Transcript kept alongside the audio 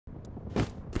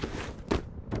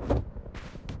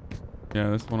Yeah,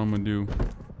 that's what I'm gonna do.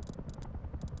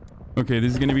 Okay,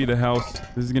 this is gonna be the house.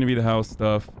 This is gonna be the house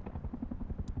stuff.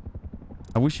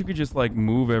 I wish you could just like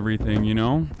move everything, you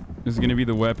know? This is gonna be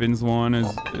the weapons one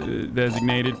as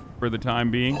designated for the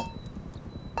time being.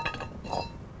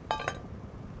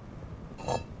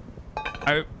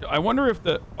 I wonder if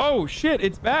the... Oh, shit,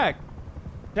 it's back.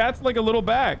 That's like a little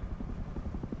back.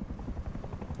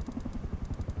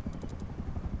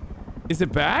 Is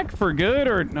it back for good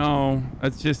or no?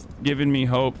 That's just giving me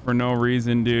hope for no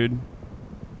reason, dude.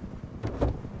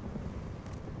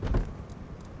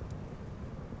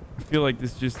 I feel like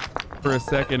this just... For a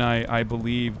second, I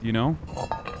believed, you know?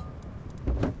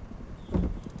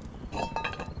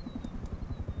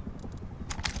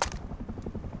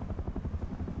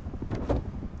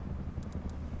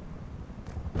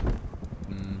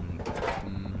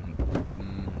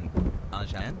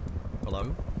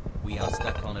 Hello? We are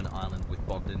stuck on an island with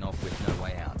Bogdanov with no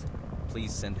way out.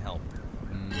 Please send help.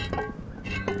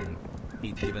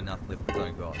 He'd given up lift,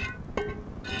 oh god.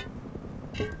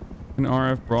 An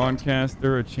RF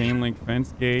broadcaster, a chain link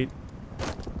fence gate,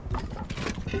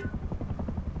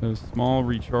 a small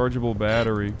rechargeable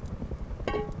battery.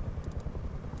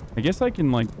 I guess I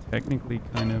can like technically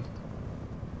kind of...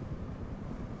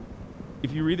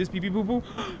 If you read this pee pee poo poo...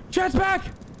 Chat's back!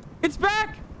 It's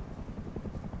back!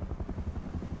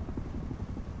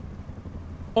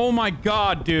 Oh my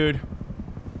god, dude.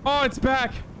 Oh, it's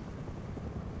back.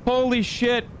 Holy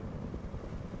shit.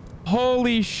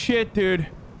 Holy shit, dude.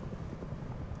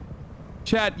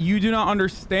 Chat, you do not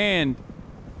understand.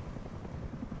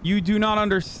 You do not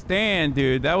understand,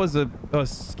 dude. That was a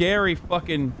scary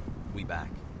fucking... We back.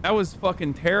 That was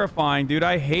fucking terrifying, dude.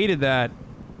 I hated that.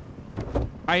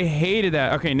 I hated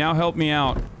that. Okay, now help me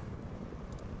out.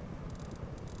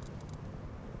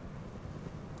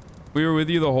 We were with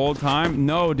you the whole time?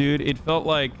 No, dude. It felt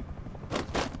like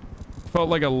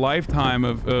a lifetime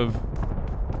of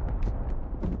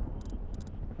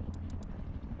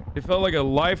it felt like a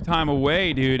lifetime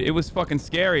away, dude. It was fucking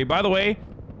scary. By the way,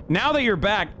 now that you're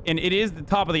back and it is the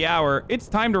top of the hour, it's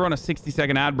time to run a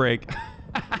 60-second ad break.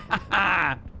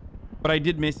 But I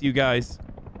did miss you guys.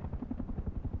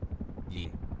 Yeah.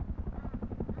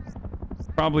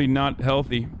 Probably not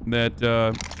healthy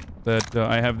that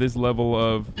I have this level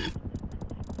of...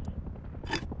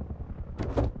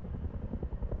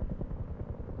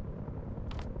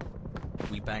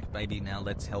 We back, baby. Now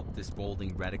let's help this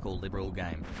balding radical liberal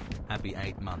game. Happy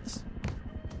 8 months.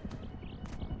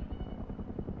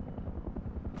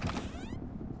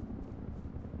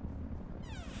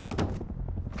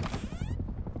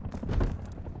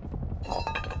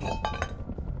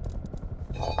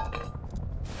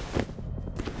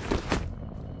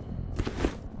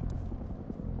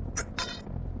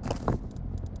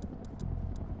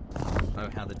 Oh,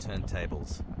 how the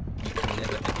turntables. You can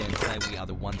never again say we are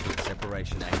the ones with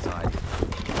separation anxiety.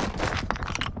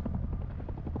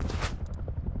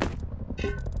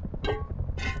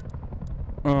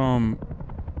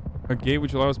 A gate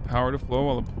which allows power to flow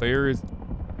while the player is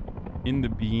in the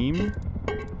beam.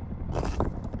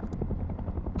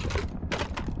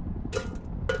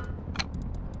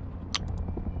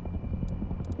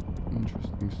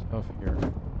 Interesting stuff here.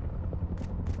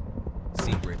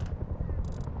 Secret.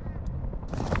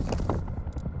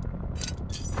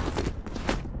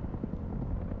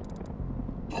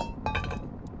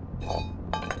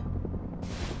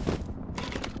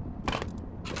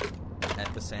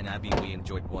 At Hasanabi, we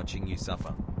enjoyed watching you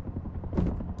suffer.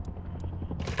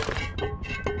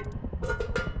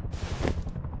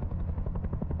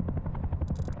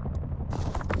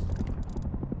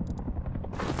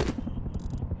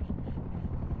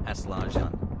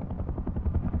 Haslajan.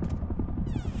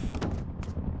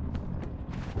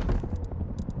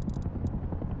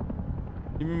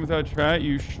 Even without chat,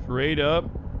 you straight up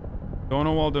don't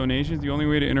know all donations. The only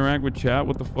way to interact with chat.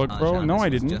 What the fuck, bro? Arjan, No, I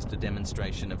this was didn't. just a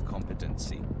demonstration of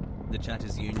competency. The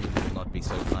chatter's union will not be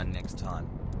so kind next time.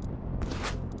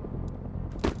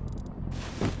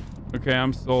 Okay,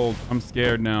 I'm sold. I'm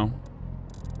scared now.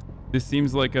 This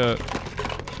seems like a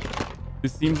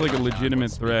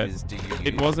legitimate threat.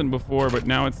 It wasn't before, but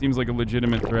now it seems like a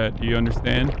legitimate threat. Do you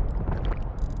understand?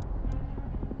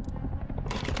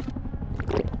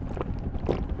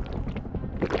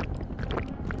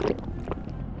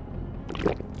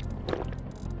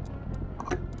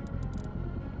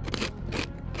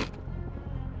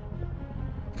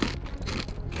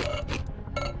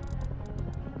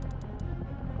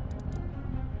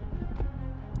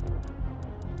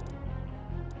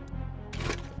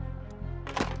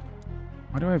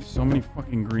 Why do I have so many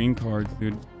fucking green cards,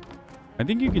 dude? I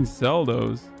think you can sell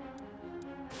those.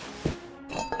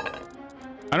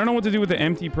 I don't know what to do with the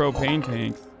empty propane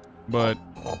tanks, but...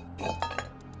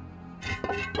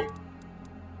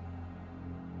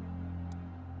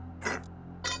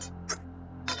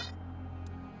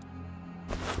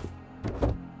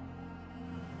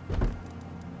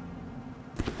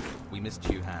 We missed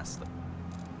you, Hassel.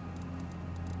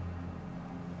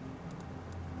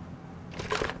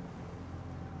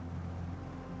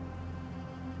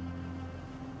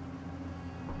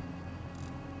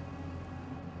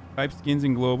 Type skins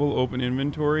in global, open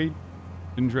inventory.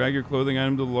 Then drag your clothing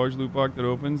item to the large loot box that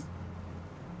opens.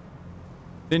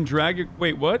 Then drag your...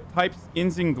 Wait, what? Type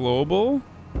skins in global?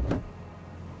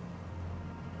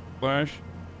 Slash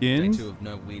skins? Day 2 of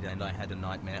no weed and I had a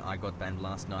nightmare. I got banned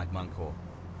last night, Monkor.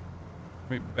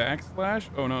 Wait, backslash?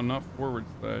 Oh no, not forward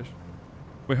slash.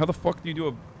 Wait, how the fuck do you do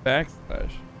a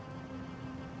backslash?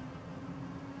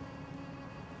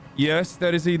 Yes,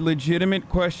 that is a legitimate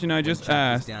question I just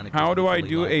asked. How do I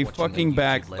do a fucking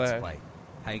backslash?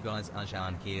 Hey guys,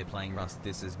 Ajan here playing Rust.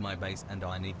 This is my base and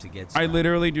I need to get I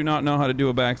literally do not know how to do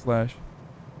a backslash.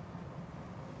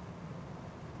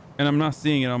 And I'm not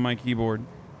seeing it on my keyboard.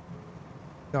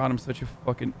 God, I'm such a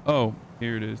fucking... Oh,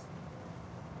 here it is.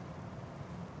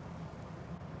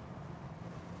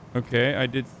 Okay, I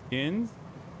did skins.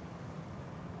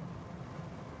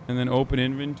 And then open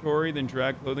inventory, then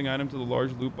drag clothing item to the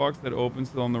large loot box that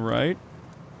opens on the right.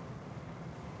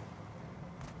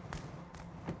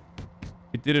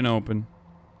 It didn't open.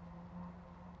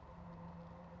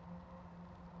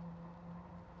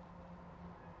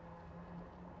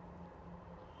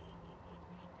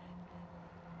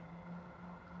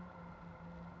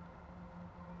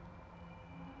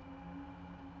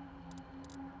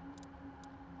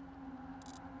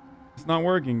 It's not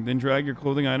working. Then drag your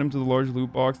clothing item to the large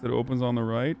loot box that opens on the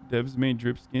right. Devs made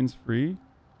drip skins free.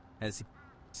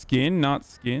 Skin, not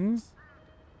skins?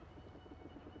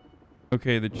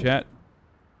 Okay, the chat.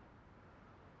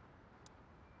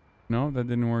 No, that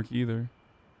didn't work either.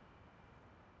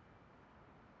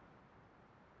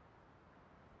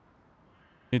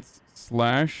 It's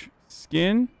slash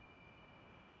skin.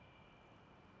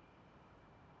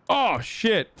 Oh,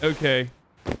 shit. Okay.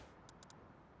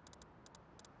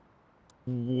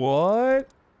 What?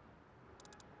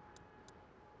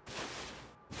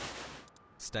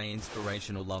 Stay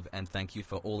inspirational, love, and thank you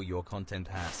for all your content,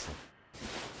 Hassel.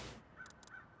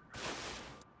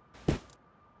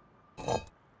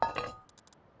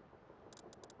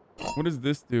 What does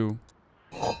this do?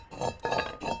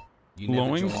 You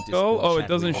Glowing skull? Oh, it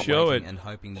doesn't show it. And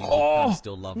hoping you can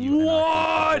still love you. And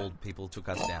I think old people took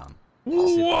us down.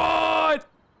 What?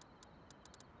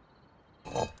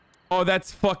 Oh,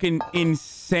 that's fucking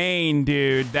insane,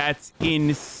 dude. That's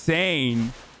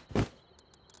insane.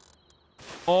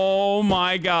 Oh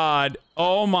my god.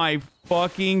 Oh my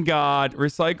fucking god.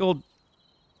 Recycled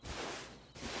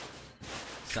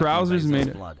trousers made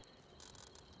it. Blood.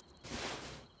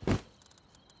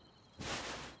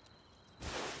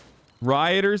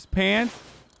 Rioters pants.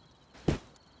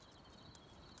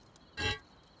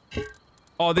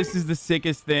 Oh, this is the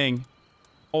sickest thing.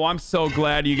 Oh, I'm so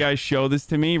glad you guys show this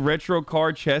to me. Retro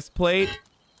car chest plate.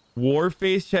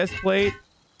 Warface chest plate.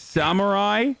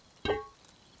 Samurai.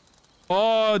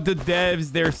 Oh, the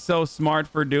devs. They're so smart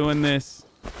for doing this.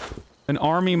 An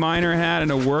army miner hat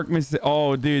and a workman.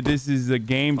 Oh, dude, this is a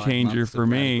game changer for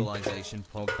me.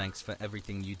 Pog, thanks for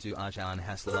everything you do. Ajan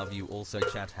Hassel, love you. Also,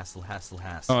 chat Hassel.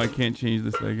 Oh, I can't change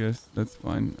this, I guess. That's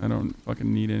fine. I don't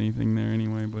fucking need anything there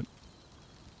anyway, but...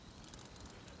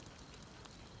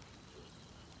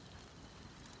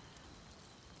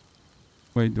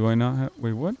 Wait, do I not have...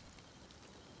 Wait, what?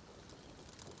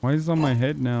 Why is this on my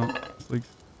head now? It's like...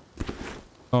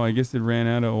 Oh, I guess it ran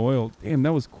out of oil. Damn,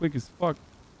 that was quick as fuck.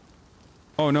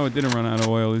 Oh, no, it didn't run out of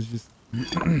oil. It's just...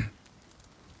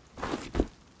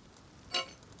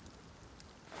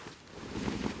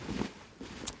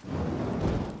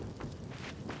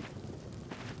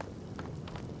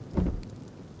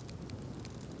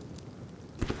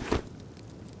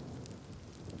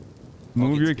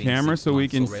 Move your camera so we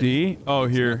can see. Oh,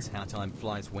 here. That's how time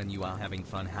flies when you are having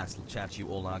fun. Hassel, chat. You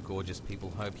all are gorgeous people.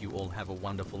 Hope you all have a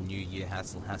wonderful new year.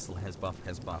 Hassel has buff.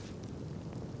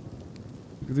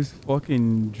 Look at this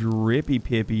fucking drippy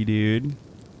pippy, dude.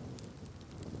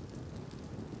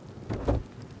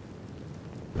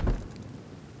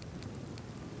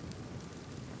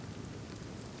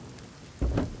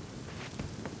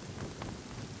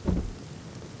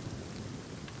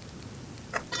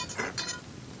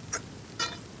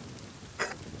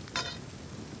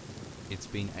 It's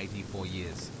been 84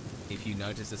 years. If you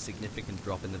notice a significant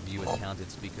drop in the viewer count,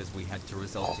 it's because we had to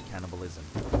resort to cannibalism.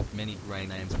 Many grey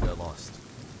names were lost.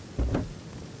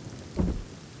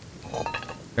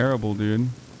 Terrible, dude.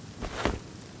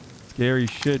 Scary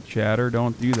shit, chatter.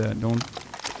 Don't do that. Don't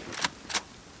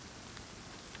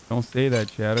say that,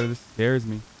 chatter. This scares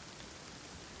me.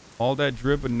 All that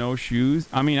drip and no shoes.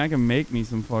 I mean, I can make me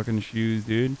some fucking shoes,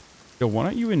 dude. Yo, why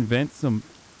don't you invent some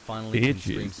Finally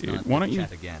bitches, dude? Why don't you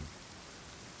chat again?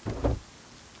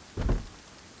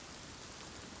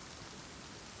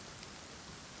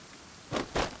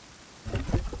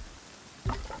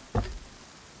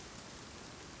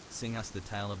 Sing us the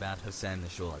tale about Hassan the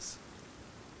Shawless.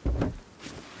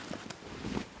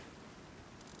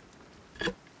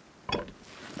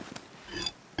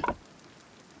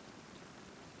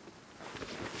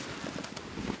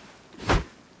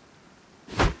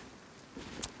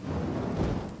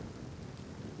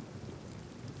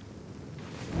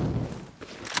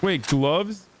 Wait,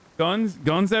 gloves? Guns?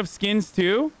 Guns have skins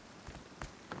too?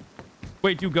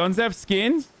 Wait, do guns have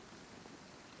skins?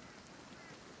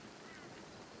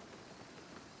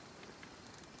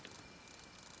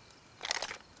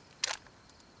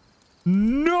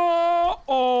 No!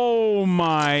 Oh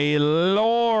my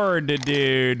lord,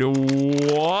 dude.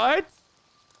 What?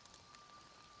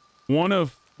 1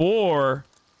 of 4.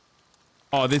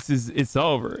 Oh, it's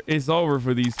over. It's over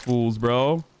for these fools,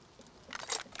 bro.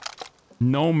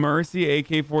 No Mercy,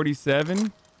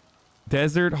 AK-47,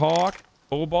 Desert Hawk,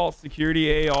 Cobalt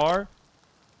Security AR.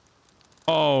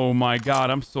 Oh my god,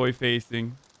 I'm soy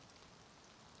facing.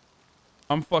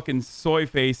 I'm fucking soy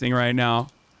facing right now.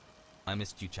 I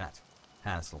missed you, chat.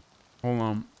 Hassle. Hold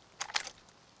on.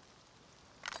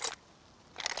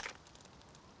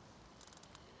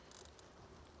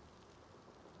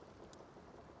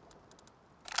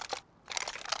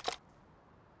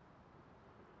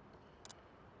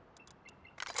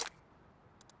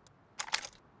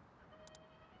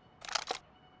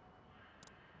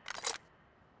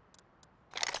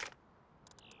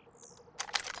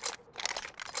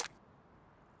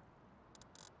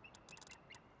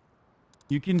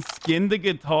 You can skin the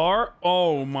guitar?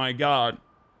 Oh my god.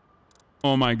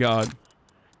 Oh my god.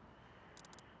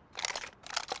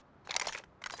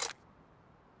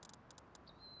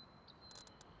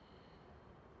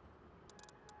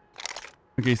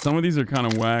 Okay, some of these are kind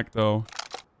of whack though.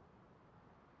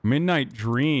 Midnight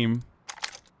Dream.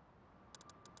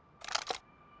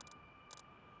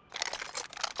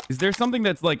 Is there something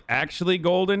that's like actually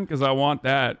golden? Because I want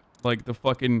that. Like the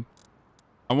fucking...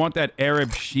 I want that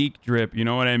Arab chic drip, you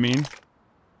know what I mean?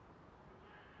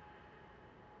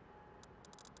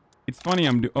 It's funny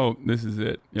oh, this is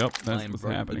it. Yep, that's what's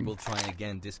happening. We'll try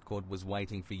again. Discord was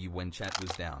waiting for you when chat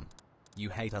was down. You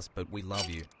hate us, but we love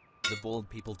you. The bald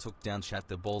people took down chat.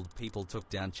 The bald people took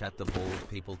down chat. The bald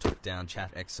people took down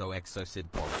chat. XOXO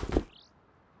Sid Bob.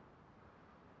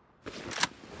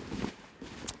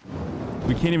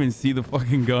 We can't even see the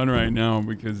fucking gun right now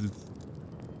because it's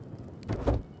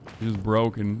just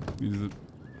broken.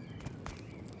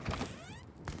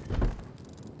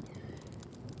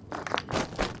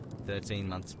 13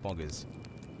 months boggers.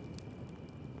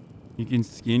 You can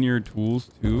skin your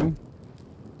tools too?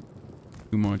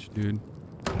 Too much, dude.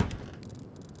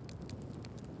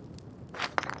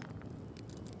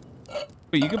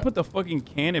 Wait, you can put the fucking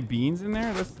can of beans in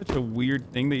there? That's such a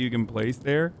weird thing that you can place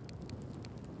there.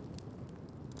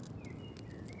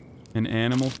 And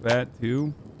animal fat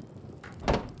too?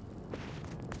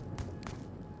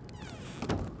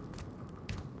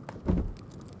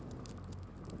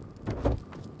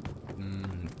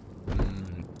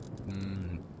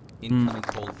 Incoming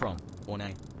call from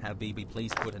Orne. Habibi,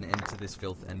 please put an end to this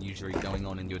filth and usury going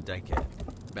on in your daycare.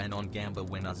 Ban on Gamba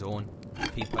when Azorn.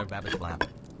 Peepo Rabbit Flap.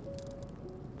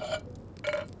 I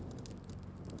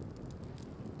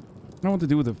don't know what to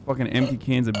do with the fucking empty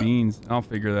cans of beans. I'll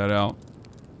figure that out.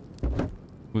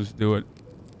 We'll just do it.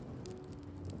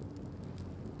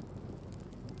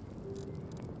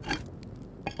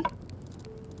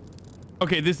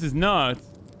 Okay, this is nuts.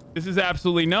 This is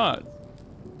absolutely nuts.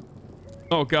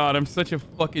 Oh god, I'm such a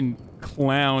fucking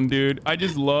clown, dude. I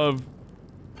just love...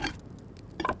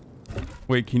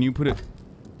 Wait, can you put it...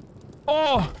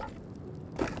 Oh!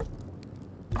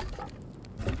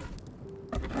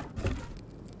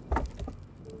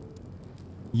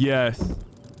 Yes.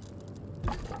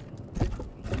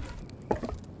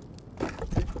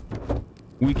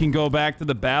 We can go back to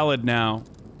the ballad now.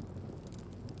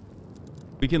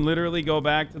 We can literally go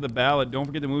back to the ballad. Don't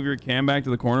forget to move your cam back to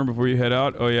the corner before you head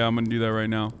out. Oh yeah, I'm gonna do that right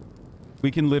now.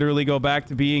 We can literally go back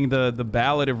to being the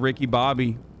ballad of Ricky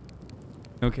Bobby.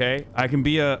 Okay? I can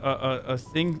be a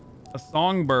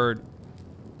songbird.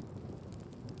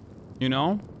 You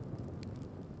know?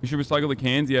 You should recycle the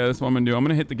cans. Yeah, that's what I'm gonna do. I'm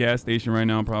gonna hit the gas station right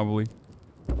now, probably.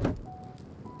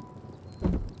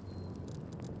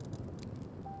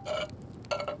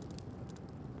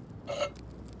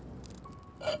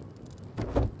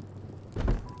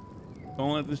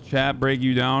 this chat break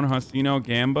you down, Hasino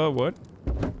Gamba? What?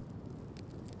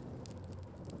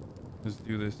 Let's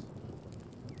do this.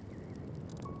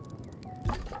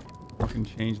 Fucking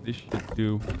change this shit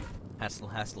too. Hassle.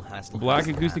 Black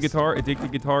acoustic guitar,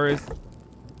 addicted guitarist.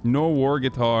 No war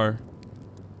guitar.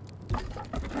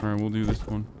 Alright, we'll do this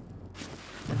one.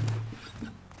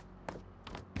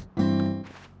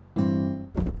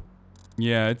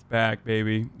 Yeah, it's back,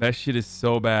 baby. That shit is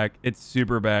so back. It's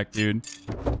super back, dude.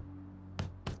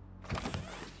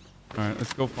 Alright,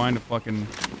 let's go find a fucking...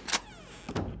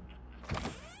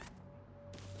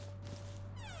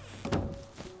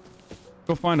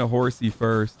 Go find a horsey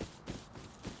first.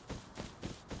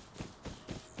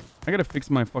 I gotta fix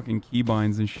my fucking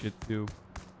keybinds and shit too.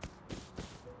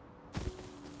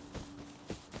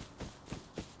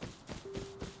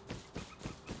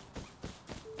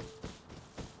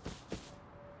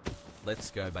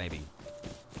 Let's go, baby.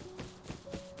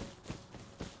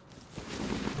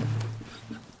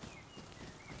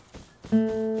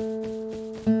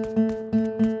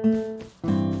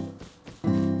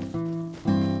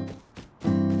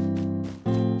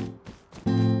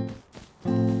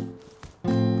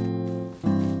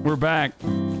 We're back.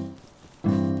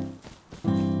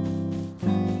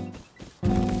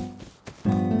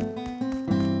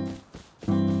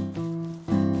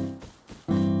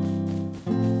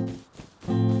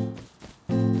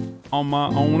 On my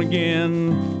own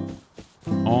again.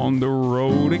 On the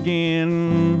road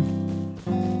again.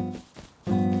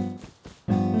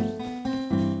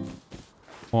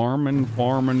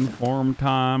 Farm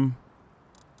time.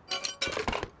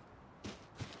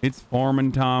 It's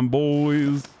farming time,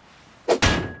 boys.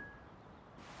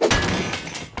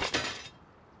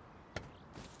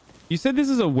 You said this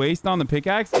is a waste on the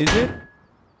pickaxe, is it?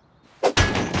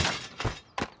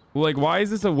 Like, why is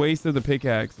this a waste of the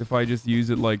pickaxe if I just use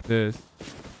it like this?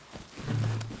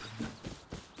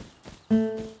 2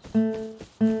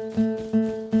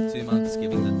 months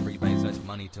giving the 3 Bezos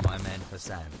money to my man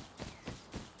Hassan.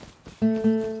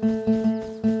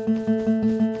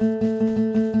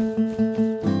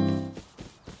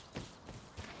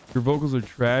 Your vocals are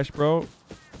trash, bro.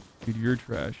 Dude, you're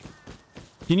trash.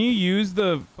 Can you use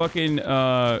the fucking,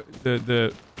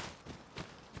 the...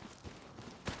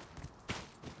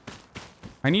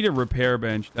 I need a repair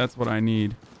bench. That's what I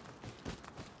need.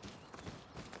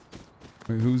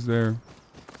 Wait, who's there?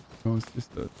 Oh, it's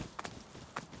just a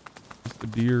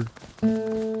deer.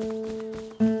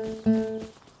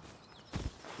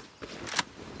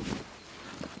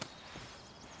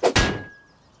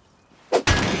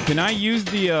 Can I use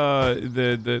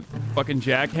the fucking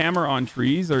jackhammer on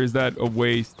trees, or is that a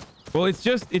waste? Well,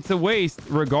 it's a waste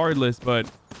regardless,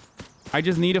 but I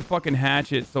just need a fucking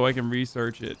hatchet so I can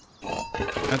research it.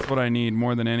 That's what I need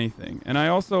more than anything. And I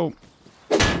also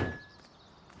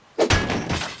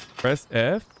press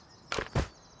F.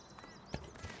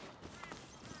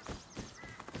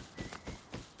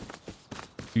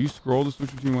 Do you scroll to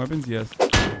switch between weapons? Yes.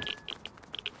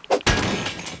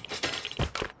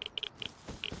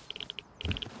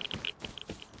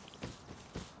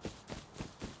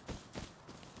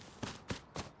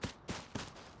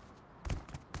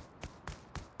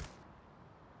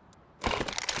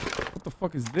 What the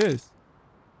fuck is this?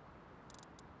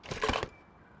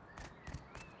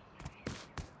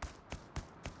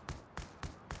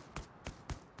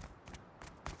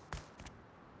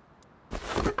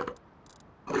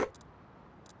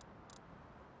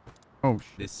 Oh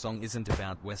shit. This song isn't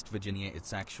about West Virginia,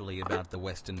 it's actually about the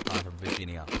western part of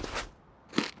Virginia.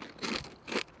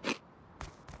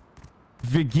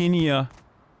 Virginia.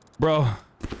 Bro.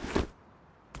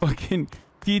 Fucking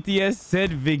TTS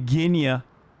said Virginia.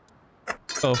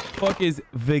 The fuck is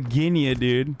Virginia,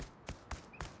 dude?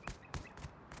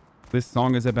 This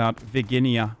song is about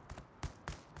Virginia,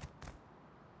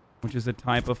 which is a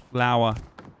type of flower.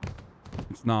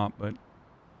 It's not, but...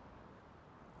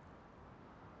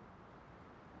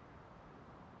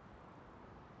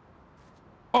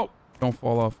 Oh! Don't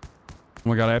fall off. Oh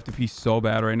my god, I have to pee so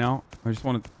bad right now. I just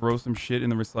want to throw some shit in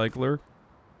the recycler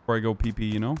before I go pee-pee,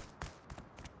 you know?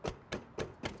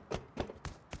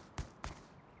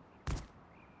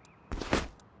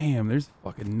 Damn, there's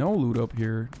fucking no loot up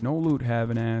here. No loot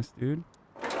having ass, dude.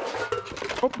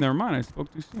 Oh, never mind. I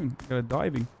spoke too soon. I got a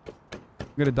diving. I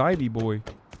got a divey boy.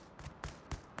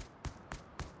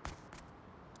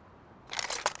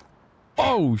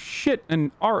 Oh, shit.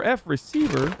 An RF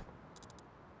receiver.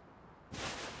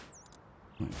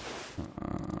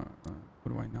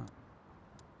 What do I not?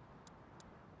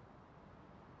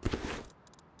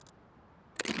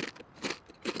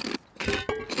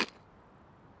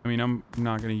 I mean, I'm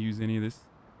not gonna use any of this.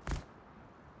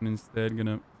 I'm instead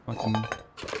gonna fucking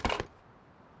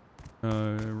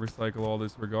recycle all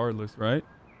this regardless, right?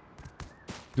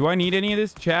 Do I need any of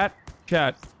this, chat?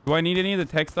 Chat, do I need any of the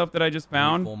tech stuff that I just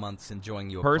found? 4 months enjoying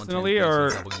your personally,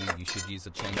 content, or you should use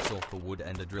a chainsaw for wood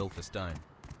and a drill for stone.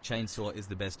 Chainsaw is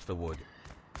the best for wood.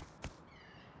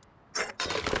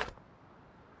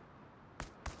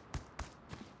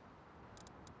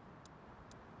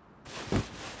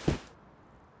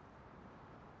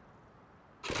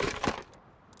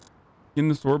 in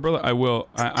the store, brother? I will.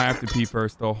 I have to pee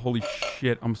first, though. Holy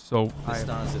shit, I'm so... The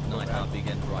stars at night are big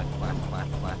and bright, flat, flat,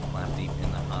 flat, flat, deep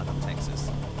in the heart of Texas.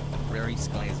 The prairie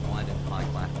sky is wide and high,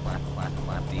 flat, flat, flat,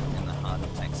 flat, deep in the heart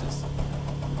of Texas.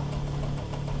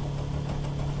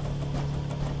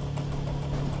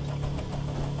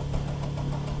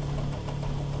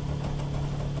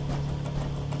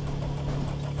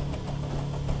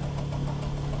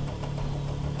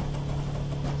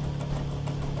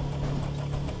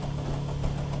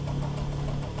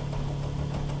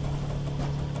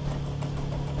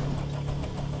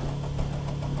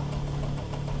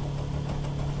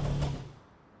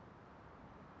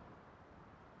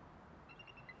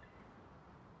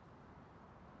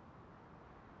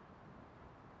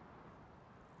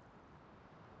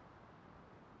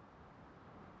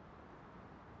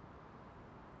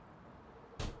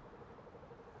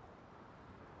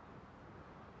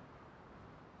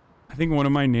 I think one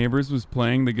of my neighbors was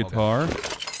playing the guitar,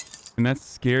 and that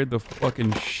scared the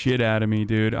fucking shit out of me,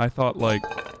 dude. I thought, like,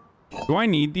 do I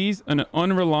need these? An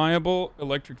unreliable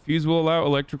electric fuse will allow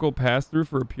electrical pass-through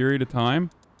for a period of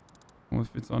time. Well,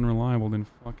 if it's unreliable, then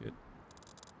fuck it.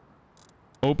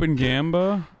 Open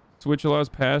Gamba. Switch allows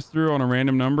pass-through on a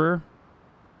random number.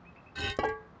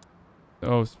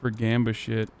 Oh, it's for Gamba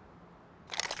shit.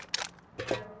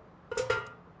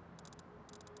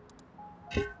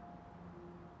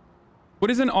 What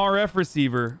is an RF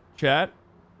receiver, chat?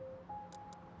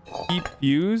 Keep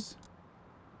fuse.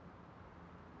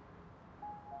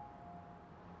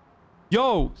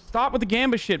 Yo, stop with the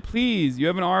Gamba shit, please. You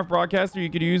have an RF broadcaster, you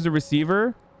could use a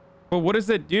receiver. But what does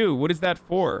that do? What is that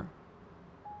for?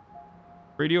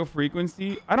 Radio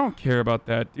frequency? I don't care about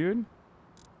that, dude.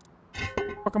 What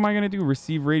the fuck am I gonna do?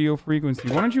 Receive radio frequency.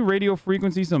 Why don't you radio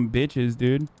frequency some bitches,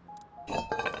 dude?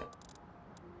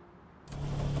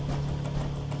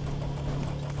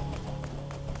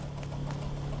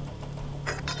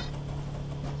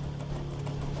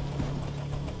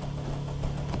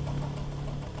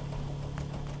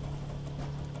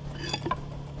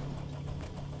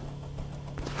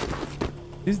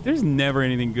 There's never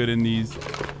anything good in these.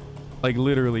 Like,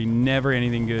 literally, never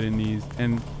anything good in these.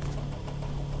 And...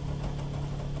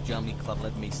 Jummy Club,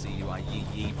 let me see you, I yee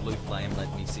yee. Blue Flame,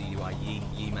 let me see you, I yee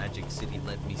yee. Magic City,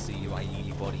 let me see you, I yee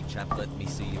yee. Body Chap, let me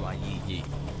see you, I yee yee.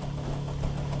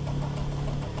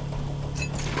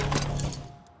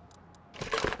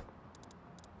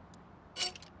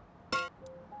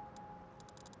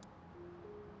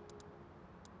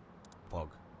 Pog.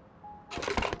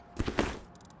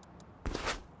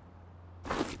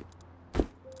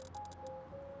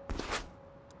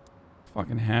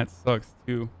 Fucking hat sucks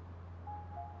too.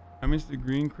 I missed the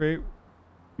green crate.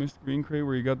 Missed the green crate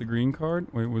where you got the green card.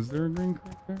 Wait, was there a green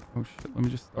crate there? Oh shit, let me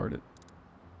just start it.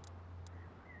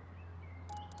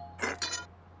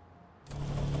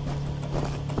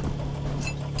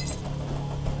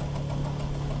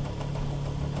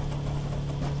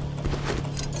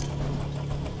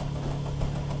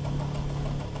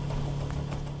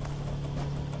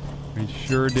 It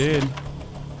sure did.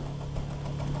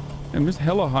 And there's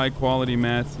hella high quality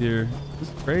mats here. This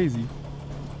is crazy.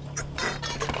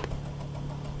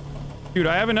 Dude,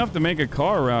 I have enough to make a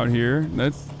car out here.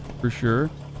 That's for sure.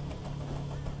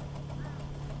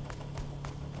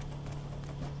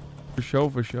 For show,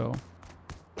 for show.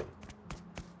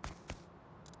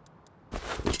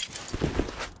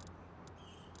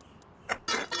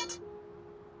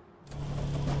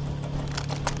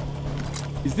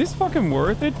 Is this fucking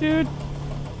worth it, dude?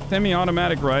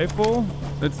 Semi-automatic rifle.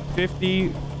 That's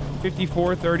 50,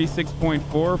 54, 36.4,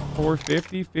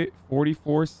 450,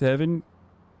 44, 7.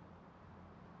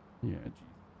 Yeah, Jesus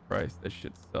Christ, that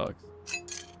shit sucks.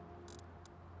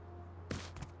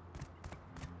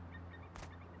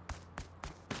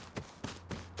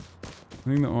 I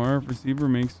think the RF receiver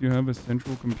makes you have a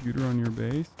central computer on your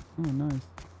base. Oh, nice.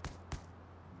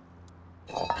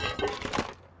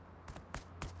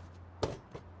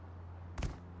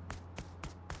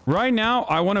 Right now,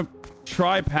 I want to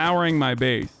try powering my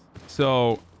base.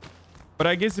 So, but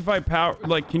I guess if I power,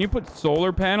 like, can you put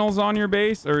solar panels on your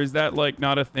base? Or is that, like,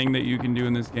 not a thing that you can do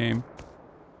in this game?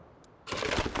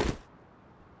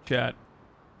 Chat.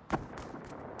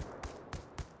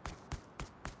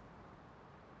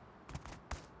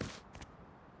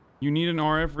 You need an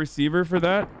RF receiver for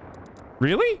that?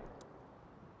 Really?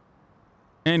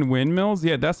 And windmills?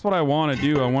 Yeah, that's what I want to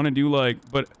do. I want to do like,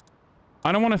 but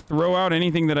I don't want to throw out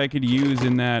anything that I could use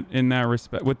in that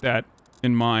respect, with that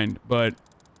in mind. But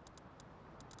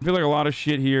I feel like a lot of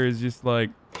shit here is just like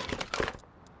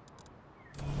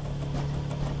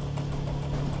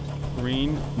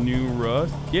green new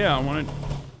rust. Yeah, I want to.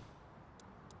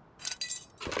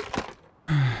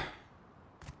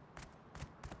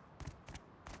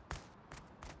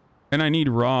 And I need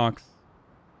rocks.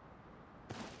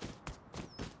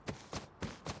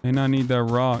 And I need that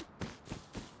rock.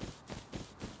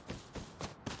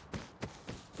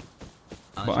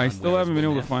 But I still haven't been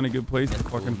able to find a good place to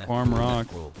fucking farm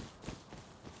rocks.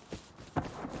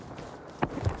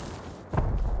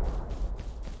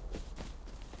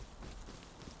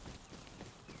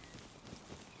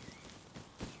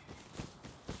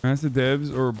 Ask the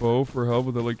devs or Bo for help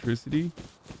with electricity.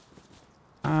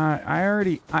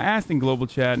 I asked in global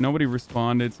chat. Nobody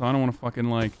responded, so I don't want to fucking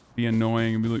like be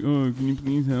annoying and be like, oh, can you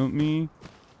please help me?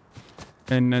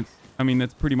 And that's, I mean,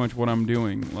 that's pretty much what I'm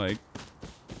doing. Like,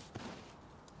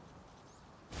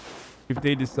 if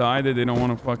they decide that they don't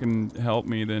want to fucking help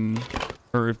me, then,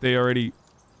 or if they already,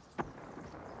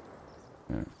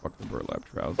 fuck the burlap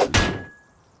trousers.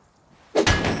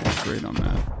 Great on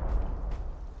that.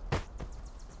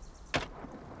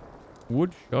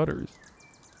 Wood shutters.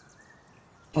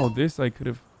 Oh, this I could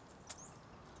have.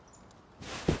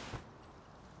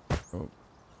 Oh.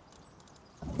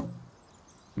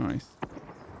 Nice.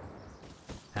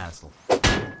 Hassle.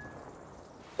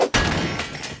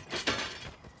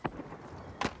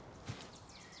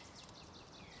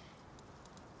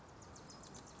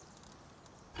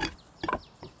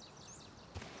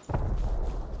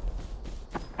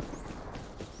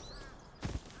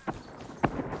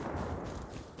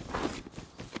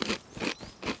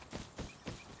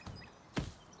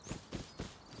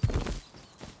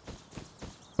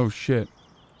 Oh shit.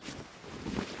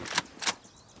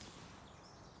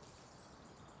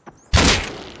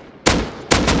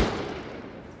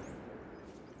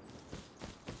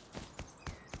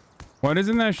 Why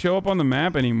doesn't that show up on the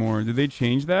map anymore? Did they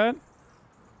change that?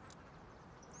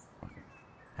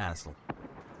 Hassle.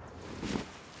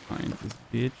 Find this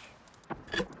bitch.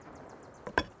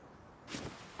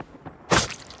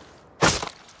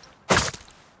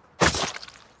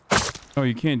 Oh,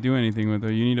 you can't do anything with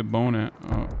her. You need a bone at.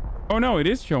 Oh. Oh no, it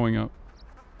is showing up.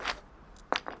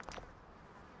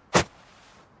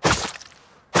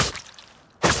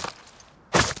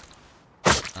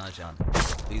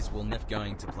 Arjan, these will Nef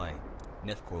going to play.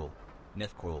 Nef cool.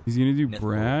 Nef cool. He's gonna do Nef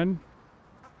Brad? Cool.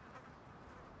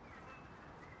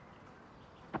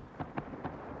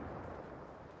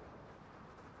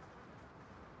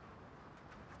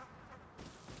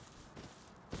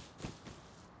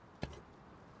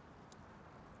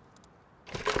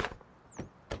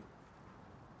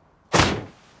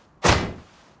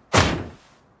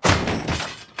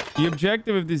 The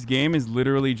objective of this game is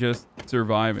literally just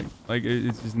surviving. Like,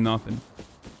 it's just nothing.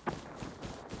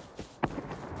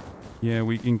 Yeah,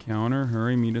 we can counter.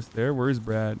 Hurry, meet us there. Where's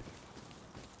Brad?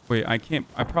 Wait, I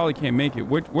probably can't make it.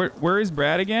 Where is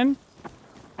Brad again?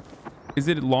 Is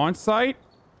it at launch site?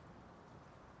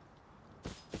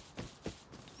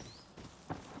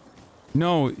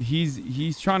 No,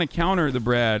 he's trying to counter the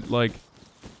Brad. Like,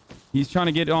 he's trying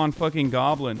to get on fucking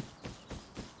Goblin.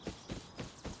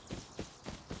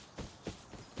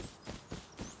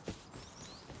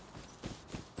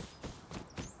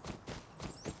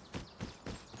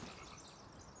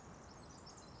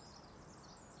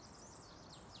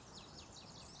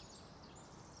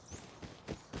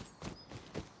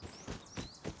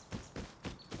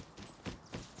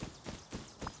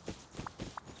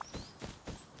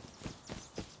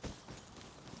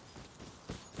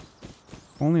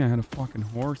 If only I had a fucking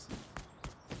horse.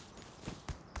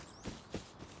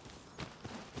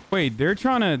 Wait, they're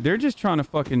just trying to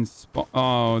fucking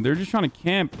oh, they're just trying to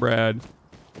camp, Brad.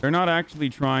 They're not actually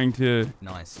trying to.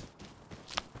 Nice.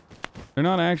 They're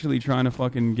not actually trying to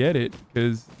fucking get it,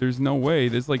 because there's no way.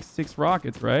 There's like 6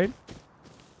 rockets, right?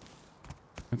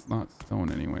 It's not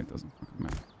stone anyway. It doesn't fucking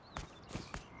matter.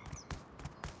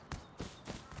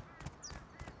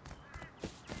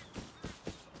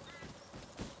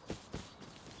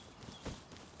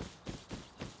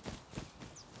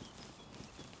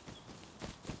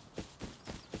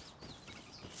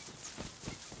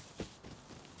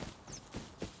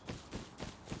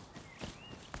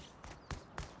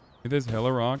 If there's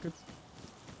hella rockets,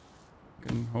 I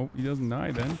can hope he doesn't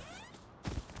die then.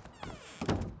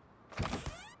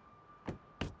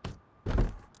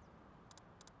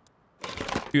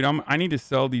 Dude, I need to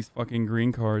sell these fucking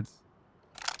green cards.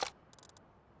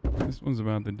 This one's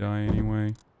about to die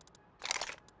anyway.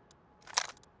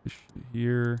 This shit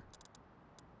here.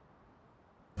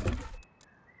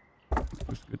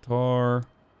 This guitar.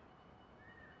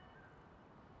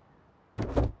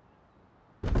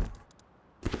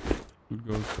 Food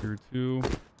goes here too.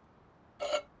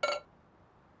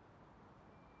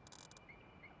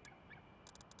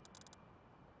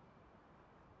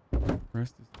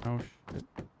 Rest is house shit.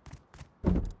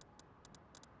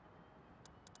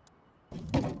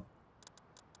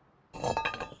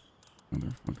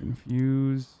 Another fucking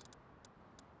fuse.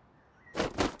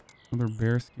 Another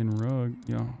bearskin rug.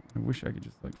 Yo, I wish I could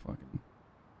just like fucking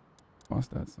toss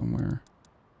that somewhere.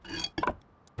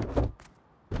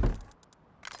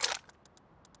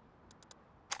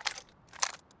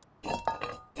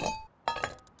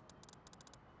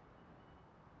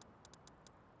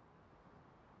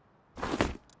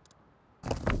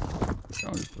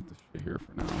 I'll just put this shit here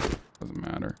for now. Doesn't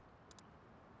matter.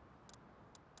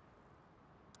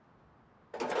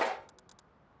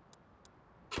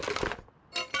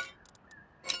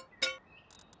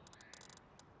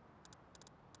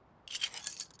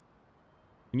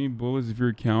 You need bullets if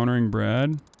you're countering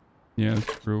Brad? Yeah,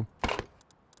 that's true.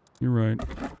 You're right.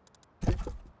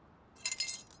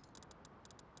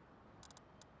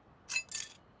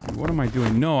 What am I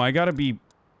doing? No, I gotta be...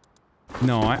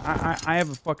 No, I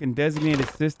have a fucking designated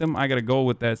system. I gotta go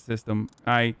with that system.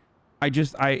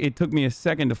 It took me a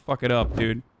second to fuck it up,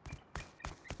 dude.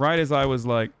 Right as I was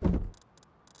like...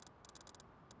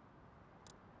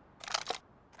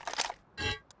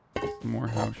 Some more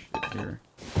house shit here.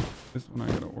 This one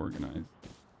I gotta organize.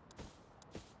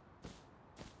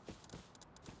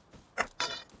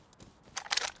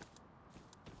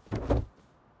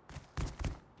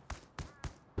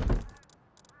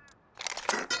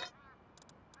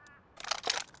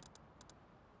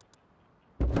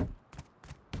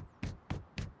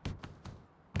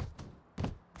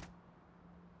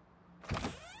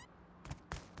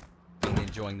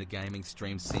 Enjoying the gaming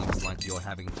stream, seems like you're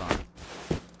having fun.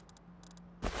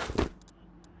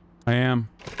 I am.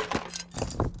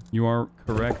 You are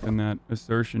correct in that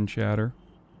assertion, chatter.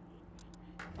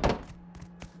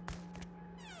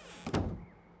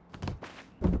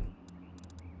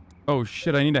 Oh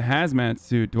shit, I need a hazmat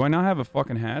suit. Do I not have a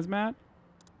fucking hazmat?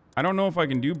 I don't know if I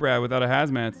can do Brad without a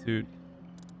hazmat suit.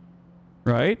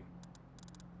 Right?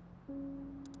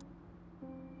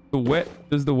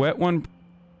 Does the wet one...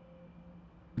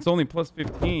 It's only plus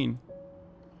 15.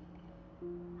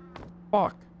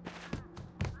 Fuck.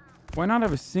 Why not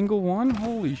have a single one?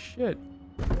 Holy shit.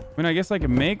 I mean, I guess I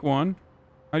can make one.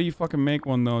 How do you fucking make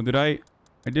one, though? I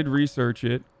did research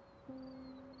it.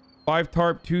 5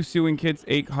 tarp, 2 sewing kits,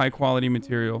 8 high-quality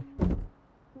material.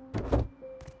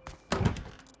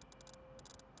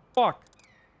 Fuck.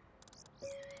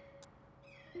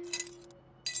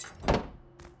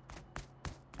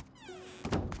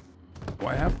 Do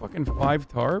I have fucking 5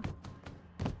 tarp?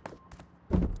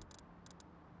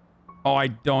 Oh, I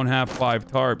don't have 5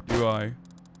 tarp, do I?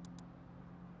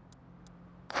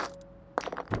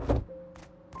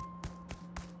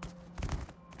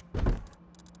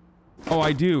 Oh,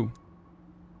 I do.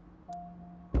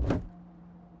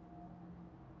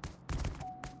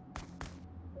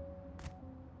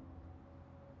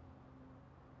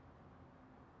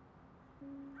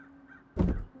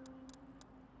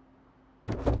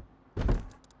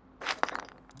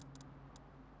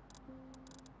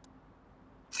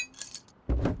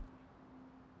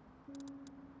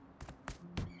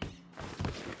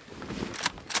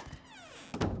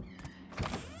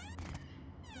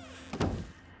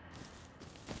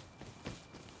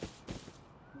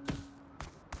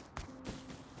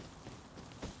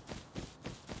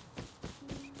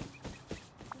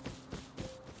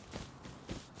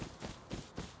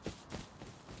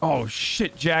 Oh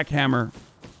shit, jackhammer.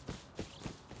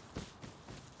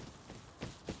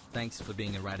 Thanks for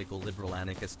being a radical liberal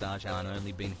anarchist. Arjan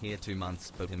only been here 2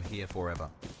 months, but him here forever.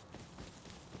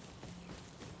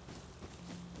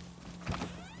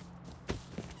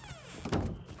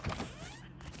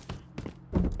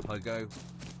 Pogo.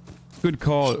 Good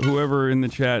call. Whoever in the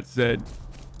chat said,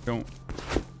 don't.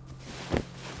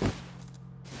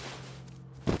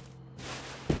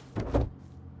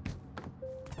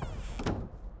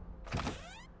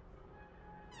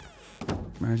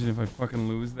 Imagine if I fucking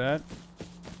lose that.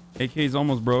 AK's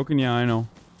almost broken. Yeah, I know.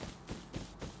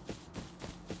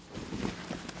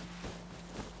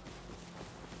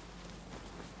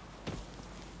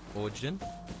 Origin,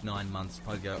 9 months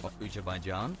Pogo of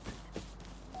Azerbaijan.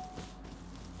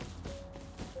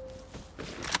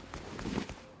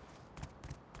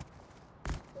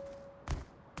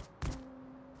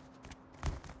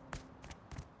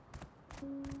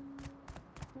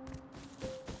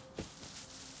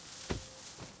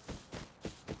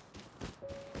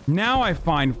 Now I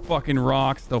find fucking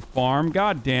rocks to farm.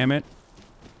 God damn it.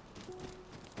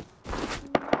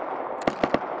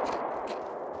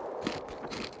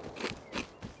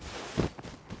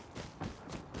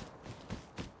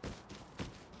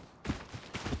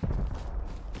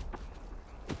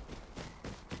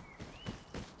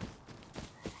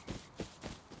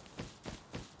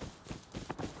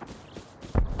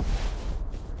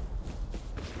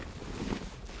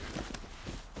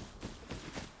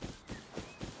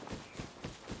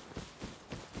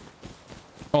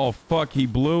 Oh, fuck. He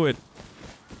blew it.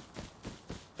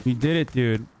 He did it,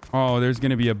 dude. Oh, there's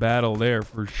going to be a battle there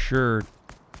for sure.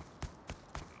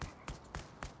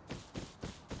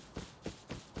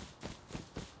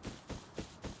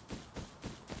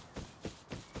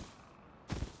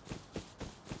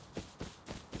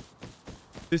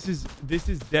 This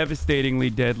is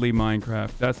devastatingly deadly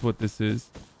Minecraft. That's what this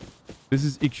is. This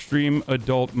is extreme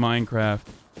adult Minecraft.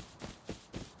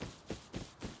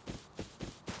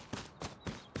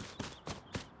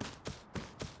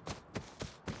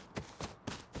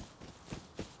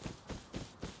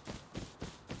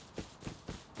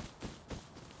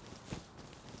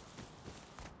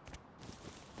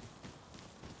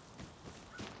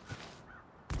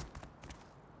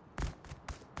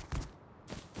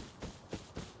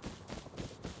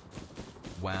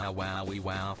 Wow, wow, we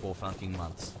wow for fucking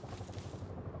months.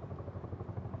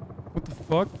 What the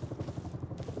fuck?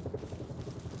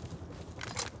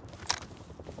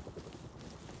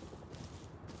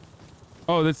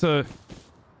 Oh, that's a...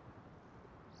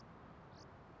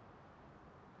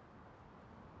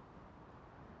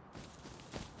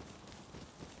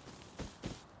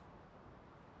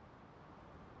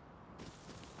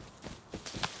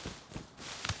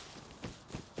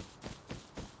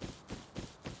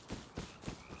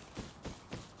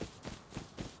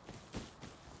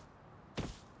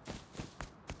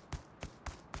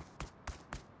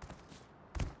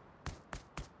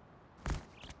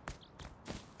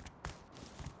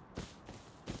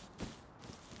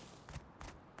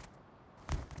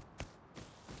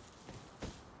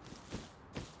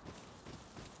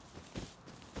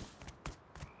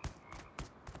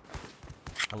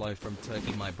 Hello from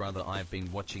Turkey, my brother. I've been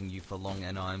watching you for long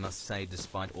and I must say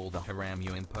despite all the haram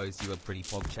you impose, you are pretty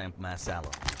pogchamp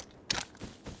masala.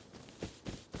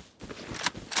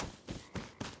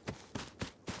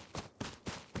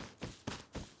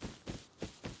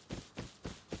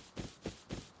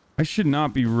 I should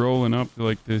not be rolling up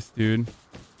like this, dude.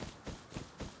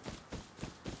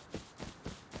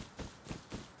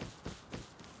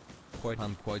 Quote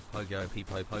unquote pogo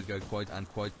peepo pogo quote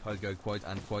unquote pogo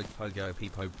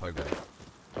peepo pogo.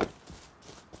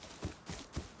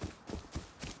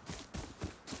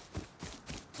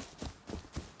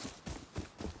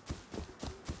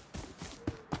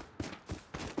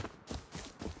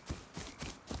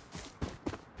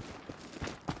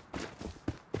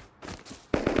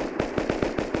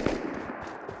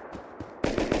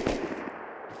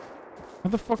 How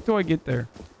the fuck do I get there?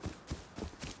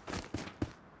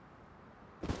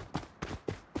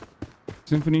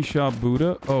 Symphony Shop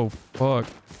Buddha? Oh, fuck.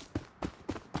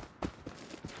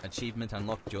 Achievement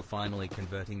unlocked. You're finally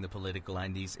converting the political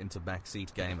Andes into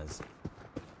backseat gamers.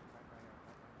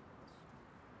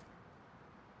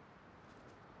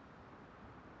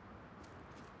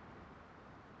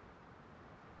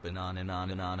 Banana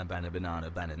nana nana banana banana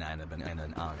banana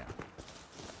nana.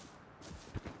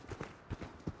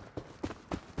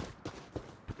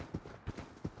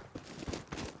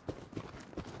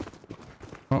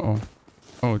 Uh-oh.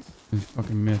 Oh, it's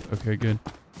fucking myth. Okay, good.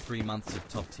 3 months of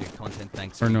top tier content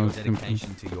thanks Or for no, your it's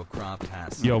dedication to your craft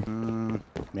house. Yo.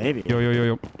 Maybe. Yo, yo, yo,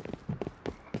 yo.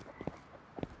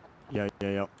 Yo, yo,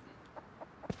 yo.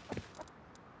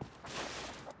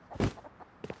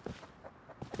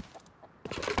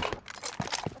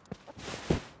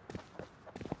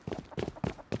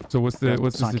 So what's the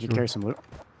Son, can you carry situation? some loot?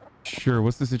 Sure.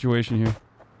 What's the situation here?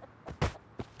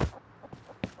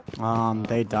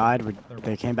 They died.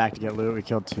 They came back to get loot. We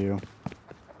killed 2.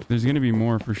 There's gonna be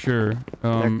more for sure.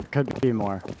 There could be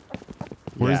more.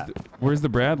 Where's the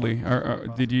Bradley?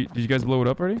 Did you guys blow it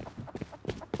up already?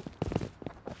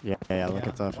 Yeah. Look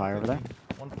at the fire over there.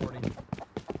 140.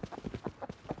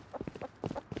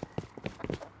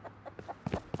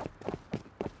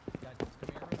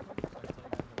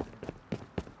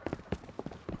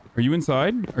 Are you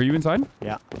inside? Are you inside?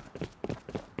 Yeah.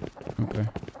 Okay.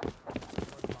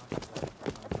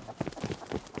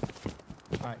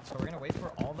 Alright, so we're gonna wait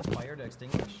for all the fire to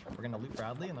extinguish. We're gonna loot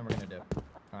Bradley and then we're gonna dip.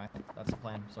 Alright, that's the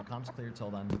plan. So comms clear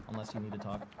till then, unless you need to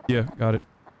talk. Yeah, got it.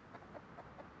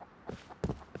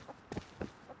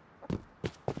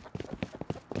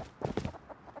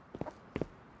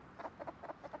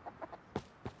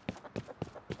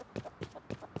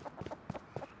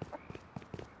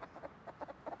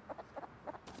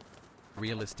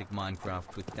 Realistic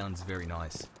Minecraft with guns, very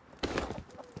nice.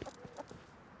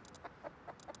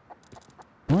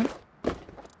 What?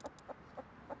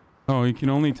 Oh, you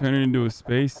can only turn it into a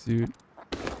spacesuit.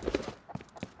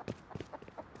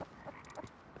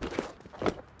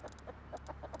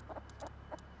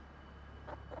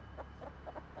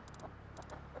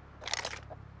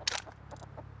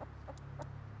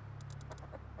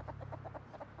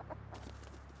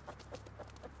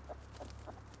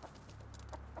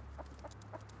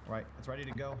 Right, it's ready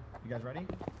to go. You guys ready?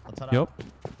 Let's head Yep.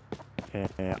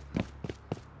 out. Yeah.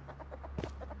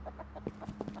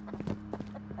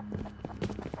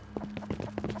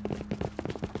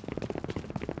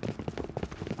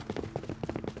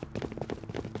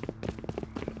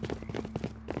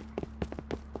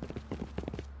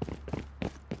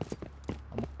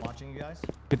 I'm watching you guys.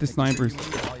 Get the Make sure you snipers.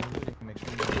 move while you're looting. Make sure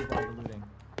you move while you're looting.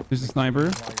 There's a Make sure you sniper.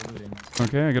 move while you're looting.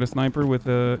 Okay, I got a sniper with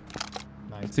a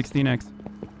Nice. 16x.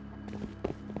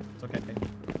 It's okay.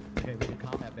 It's okay, we can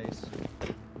comm at base.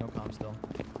 No comm still.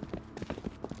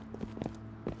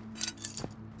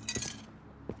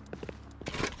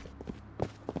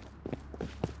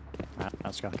 Alright,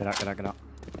 let's go. Get out, get out, get out.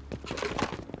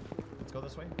 Let's go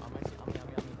this way. On my seat. On me, on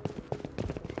me, on me.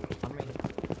 On me.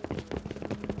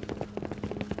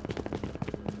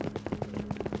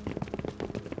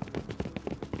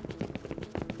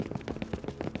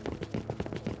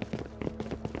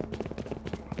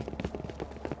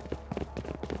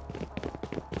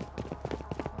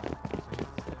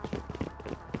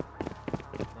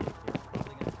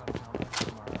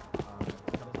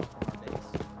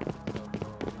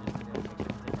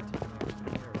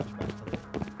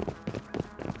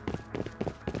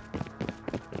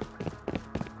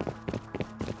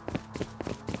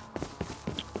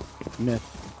 Myth.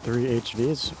 3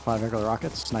 HVs, 5 regular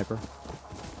rockets, sniper.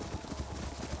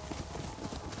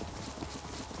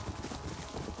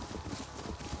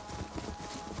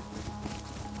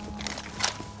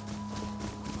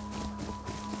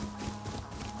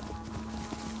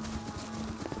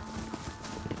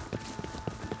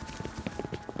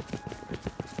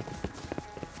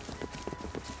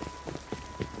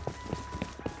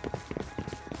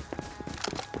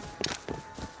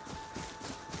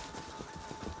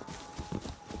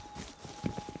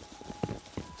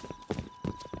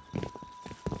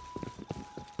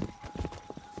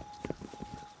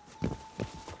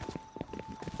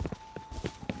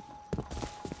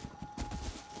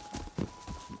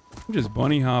 I'm just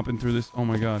bunny hopping through this. Oh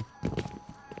my god.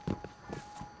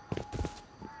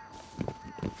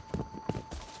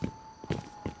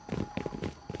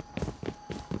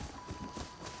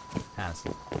 Has.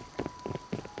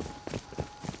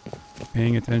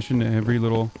 Paying attention to every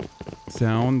little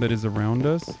sound that is around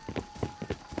us.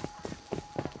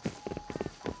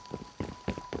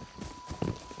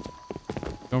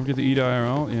 Don't forget to eat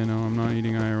IRL. Yeah, no, I'm not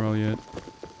eating IRL yet.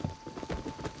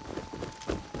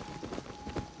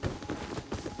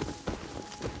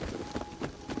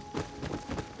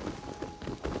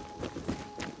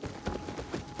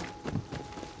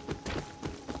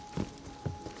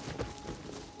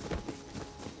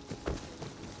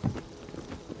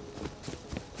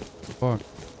 Fuck.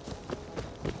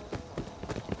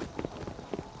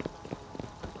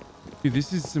 Dude,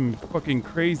 this is some fucking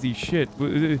crazy shit.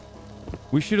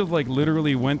 We should have like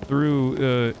literally went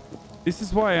through. This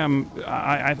is why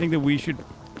I think that we should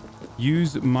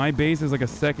use my base as like a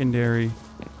secondary,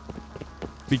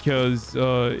 because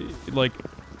like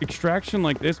extraction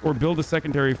like this, or build a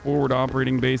secondary forward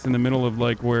operating base in the middle of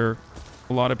like where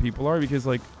a lot of people are, because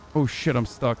like, oh shit, I'm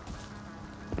stuck.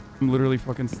 I'm literally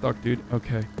fucking stuck, dude.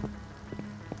 Okay.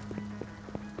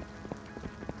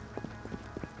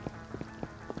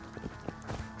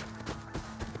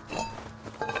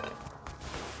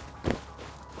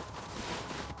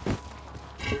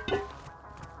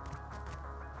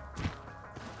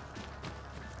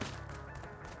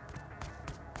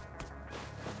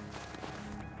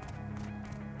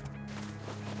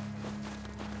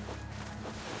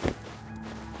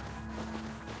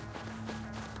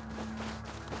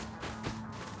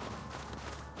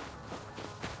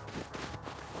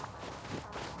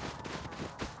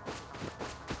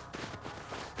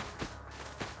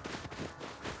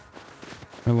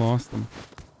 I lost them.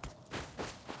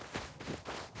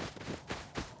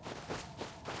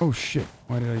 Oh shit,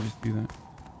 why did I just do that?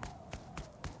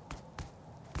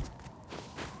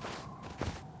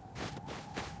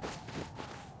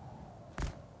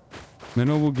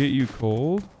 Minnow will get you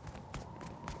cold?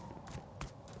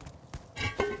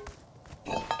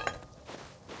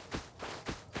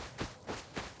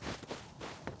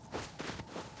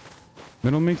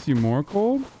 Minnow makes you more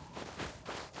cold?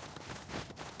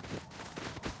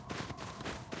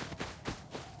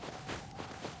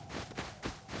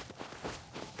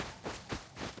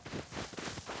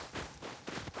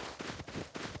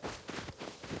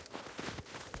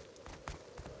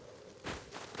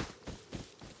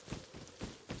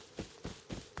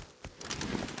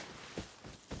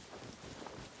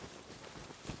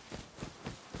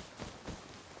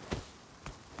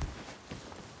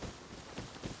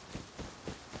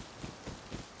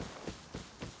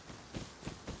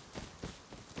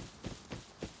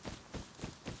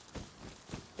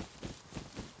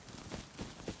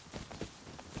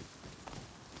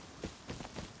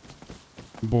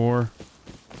 Boar.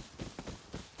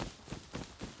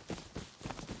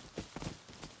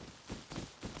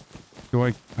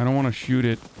 I don't want to shoot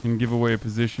it and give away a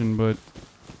position, but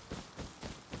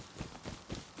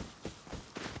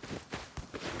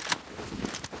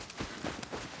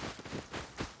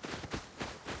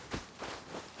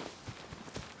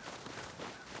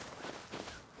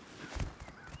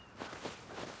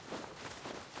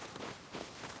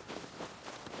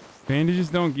bandages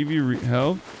don't give you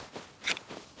health.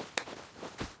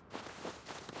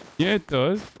 Yeah, it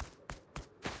does. Is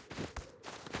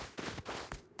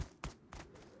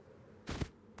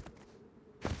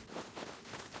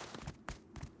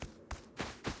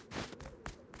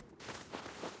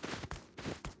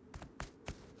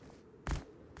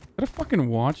that a fucking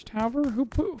watchtower? Who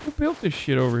built this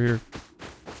shit over here?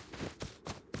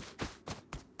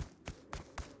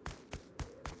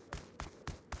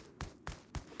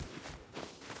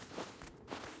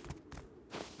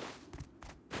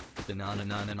 Banana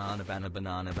banana banana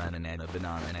banana banana banana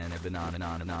banana banana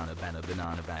banana banana banana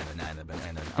banana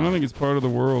banana. I don't think it's part of the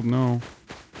world, no.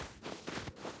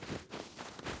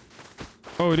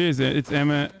 Oh, it is. It's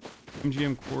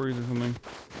MGM Quarries or something.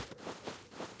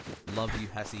 Love you,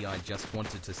 Hassie. I just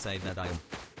wanted to say that I'm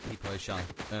people shy.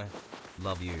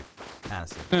 Love you,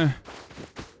 Hassie.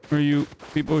 Are you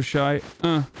people shy?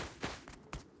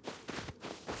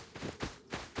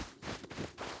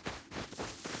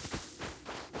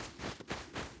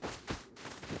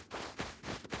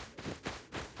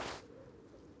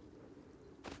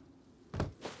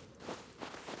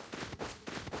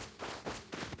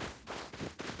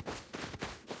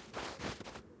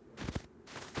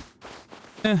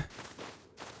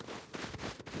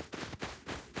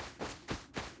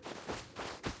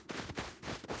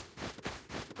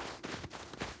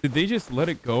 Did they just let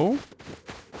it go?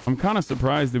 I'm kind of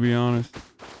surprised, to be honest.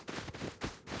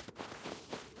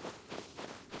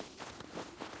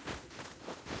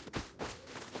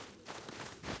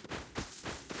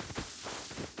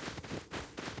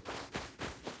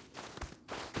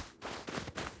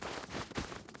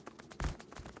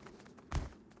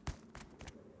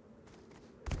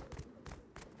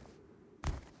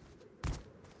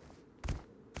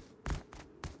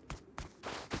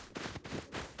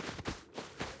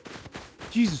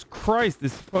 Jesus Christ, the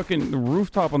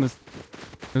rooftop on this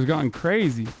has gotten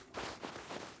crazy.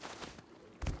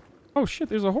 Oh shit,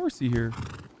 there's a horsey here.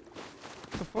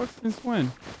 What the fuck, since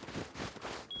when?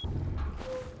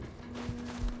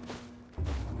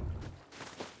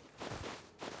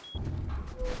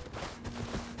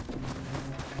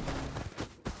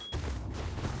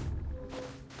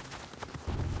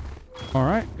 All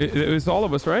right, it was all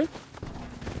of us, right?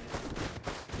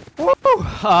 Woo!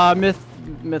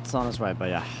 Myth's on his way, but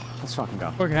yeah, let's fucking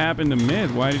go. What happened to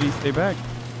Myth? Why did he stay back?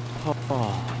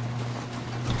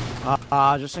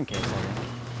 Just in case, I think.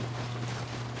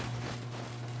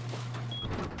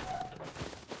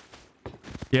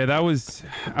 Yeah, I was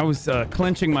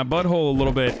clenching my butthole a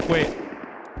little bit.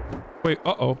 Wait,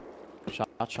 uh-oh.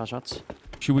 Shots.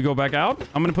 Should we go back out?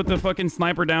 I'm gonna put the fucking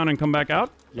sniper down and come back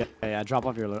out? Yeah, drop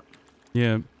off your loot.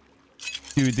 Yeah.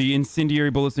 Dude, the incendiary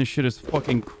bullets and shit is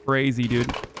fucking crazy,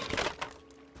 dude.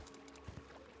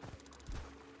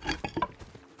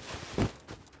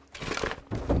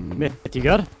 Myth, you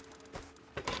good?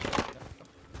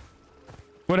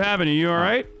 What happened? Are you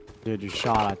alright? Dude, you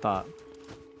shot, I thought.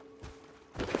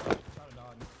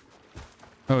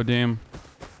 Oh, damn.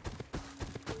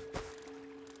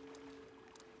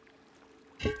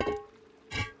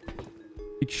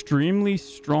 Extremely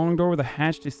strong door with a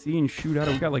hatch to see and shoot out.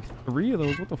 We got like 3 of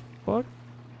those. What the fuck?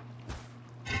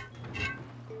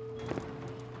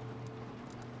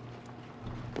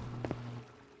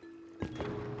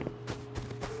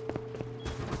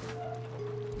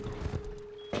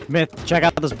 Myth, check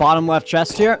out this bottom left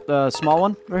chest here, the small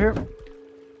one right here.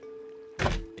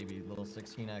 Maybe little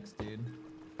 16x, dude.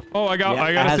 Oh, I got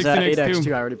it a has 16x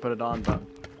too. I already put it on, but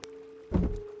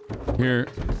here.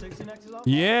 16x is off?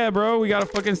 Yeah, bro, we got a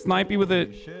fucking snipey with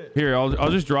it. Shit. Here,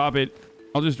 I'll just drop it.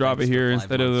 I'll just drop it here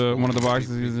instead of one of the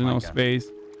boxes because there's no space.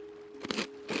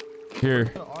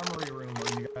 Here. An armory room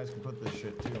where you guys can put this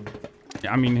shit too.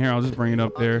 Yeah, I mean, here, I'll just bring it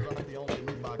up there. Boxes aren't the only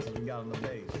loot boxes we got in the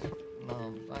base. No,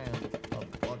 I'm saying,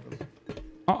 motherfuckers.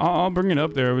 I'll bring it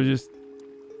up there. We just.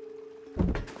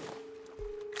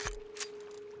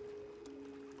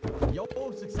 Yo,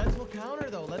 successful counter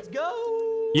though. Let's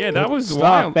go. Yeah, that was Stop,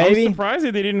 wild. baby. I'm surprised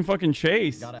that they didn't fucking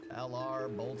chase. Got an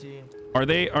LR, Bolty. Are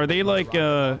they like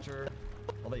Well,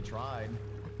 they tried.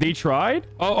 They tried?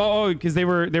 Oh, because they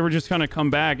were just gonna come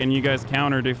back and you guys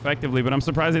countered effectively. But I'm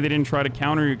surprised that they didn't try to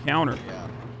counter your counter. Yeah.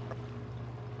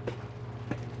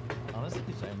 Honestly,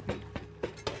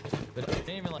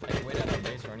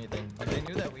 or anything. Like they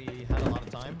knew that we had a lot of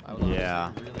time. I was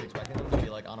honestly really expecting them to be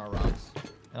like on our rocks,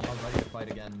 and I was ready to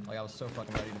fight again. Like I was so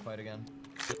fucking ready to fight again.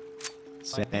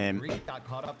 I think Greek got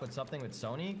caught up with something with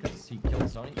Sony because he killed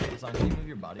Sony. Son, can you move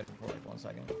your body for like 1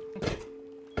 second?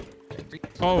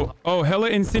 Oh, hella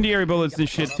incendiary bullets and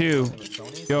shit too.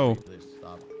 Yo.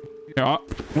 Yeah,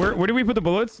 where did we put the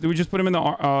bullets? Did we just put them in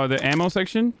the ammo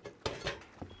section?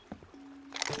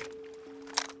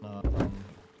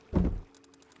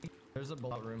 There's a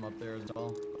bullet room up there as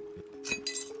well.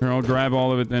 Here, I'll grab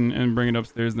all of it then and bring it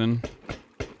upstairs then.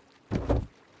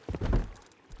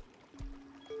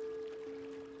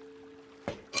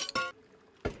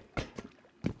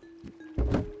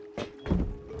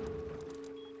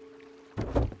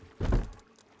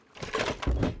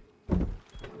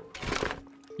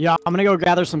 Yeah, I'm gonna go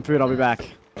gather some food. I'll be back.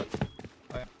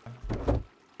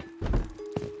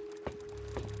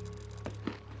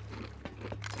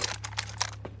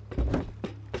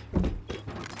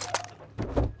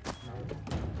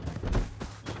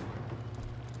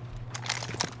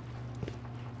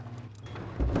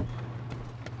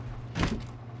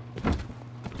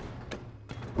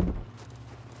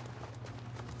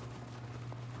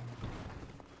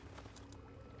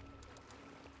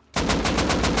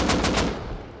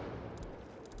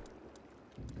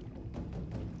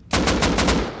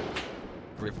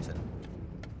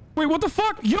 Wait, what the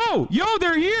fuck? Yo,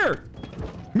 they're here.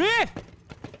 Myth.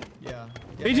 Yeah.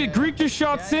 Agent Greek just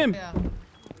shot Sim. Yeah.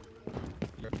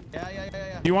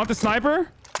 Do you want the sniper?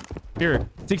 Here,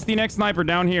 16x sniper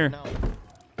down here.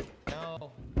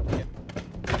 No.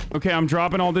 Okay, I'm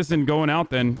dropping all this and going out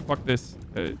then. Fuck this.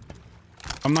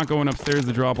 I'm not going upstairs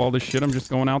to drop all this shit. I'm just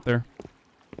going out there.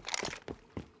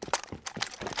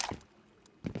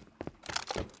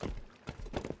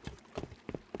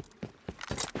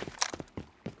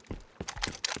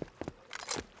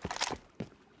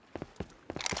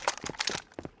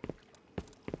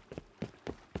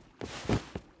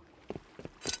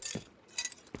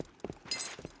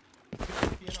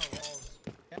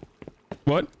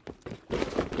 What?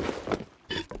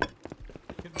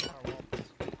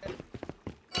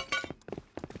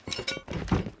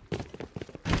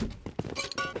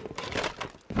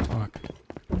 Fuck.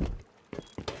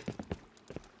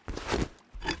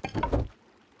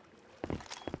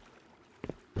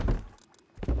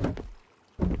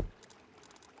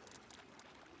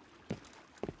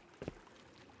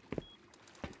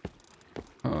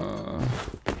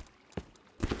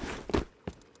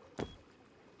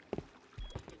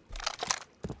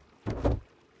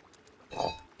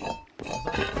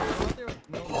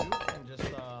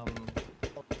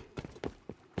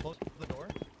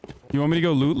 You want me to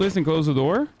go lootless and close the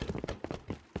door?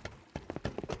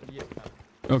 Yeah.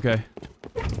 Okay.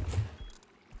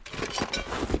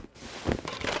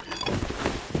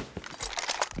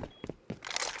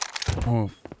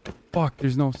 Oh, fuck.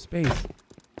 There's no space.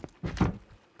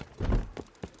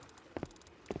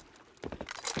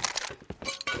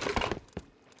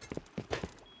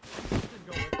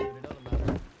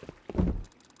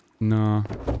 Nah.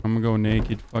 I'm gonna go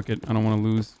naked. Fuck it. I don't want to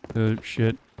lose the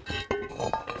shit.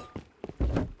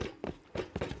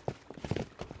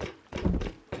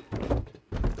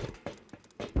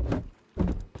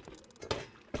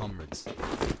 Comrades.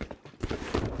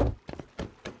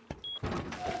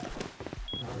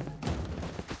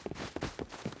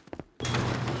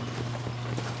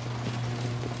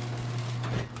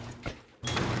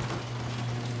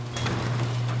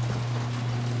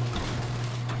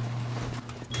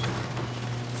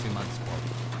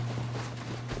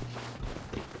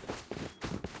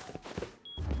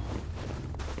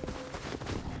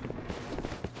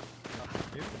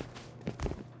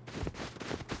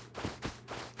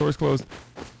 Door's closed.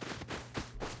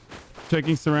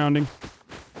 Checking surrounding.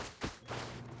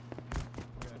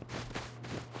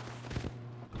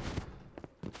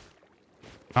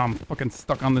 I'm fucking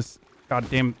stuck on this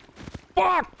goddamn.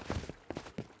 Fuck!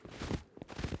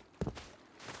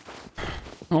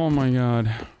 Oh my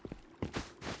god.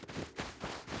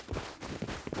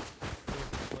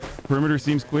 Perimeter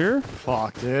seems clear.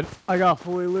 Fuck, dude. I got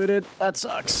fully looted. That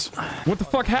sucks. What the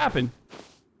fuck happened?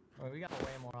 We got way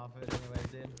more off of it anyways,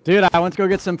 dude. Dude, I went to go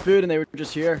get some food and they were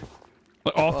just here.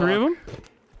 All three of them?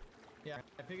 Yeah,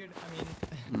 I figured, I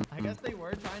mean, I guess they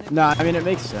were trying to... Nah, I mean, it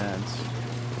makes sense.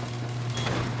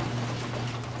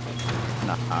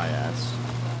 Nah, yes.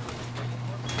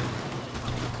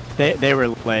 They were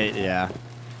late, yeah.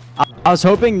 I was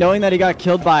hoping, knowing that he got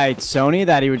killed by Sony,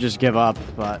 that he would just give up,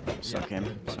 but suck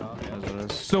him. So, that's what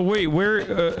it is. So wait, where,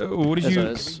 what did That's you...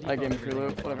 what it is. I gave him free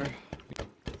loot, whatever.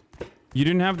 You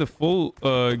didn't have the full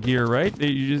gear, right?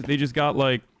 They just got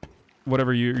like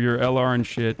whatever your LR and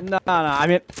shit. No. I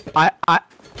mean,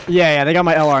 yeah, they got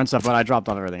my LR and stuff, but I dropped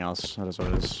on everything else. That is what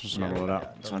it is. Just normal loadout.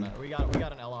 It's fine. We got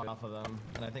an LR off of them,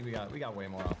 and I think we got way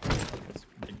more off of them. It's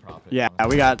big profit. Yeah,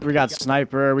 honestly. we got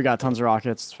sniper, we got tons of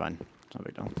rockets. It's fine. It's no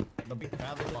big deal. The big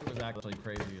Bradley luck was actually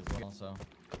crazy as well. So.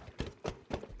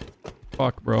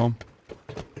 Fuck, bro.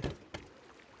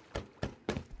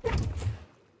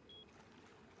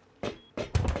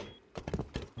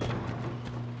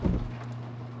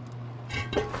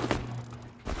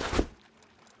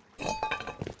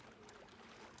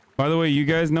 By the way, you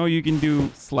guys know you can do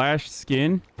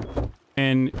 /skin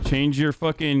and change your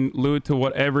fucking loot to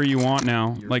whatever you want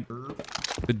now. Like,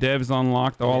 the devs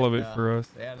unlocked all of it for us.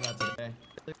 They added that today.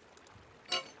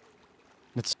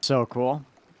 It's so cool.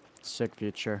 Sick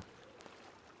feature.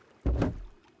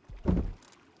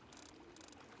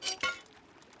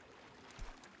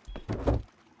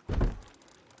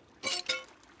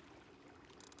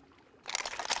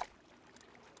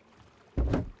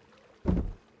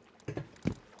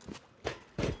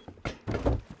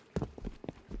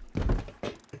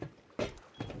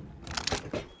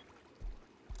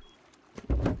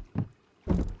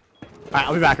 Alright,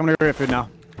 I'll be back. I'm gonna go get food now.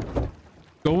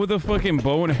 Go with the fucking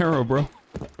bow and arrow, bro.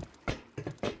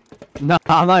 No,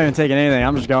 I'm not even taking anything.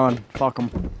 I'm just going. Fuck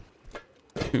them.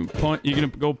 You gonna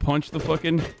go punch the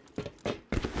fucking...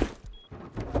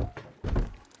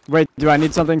 Wait, do I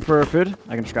need something for food?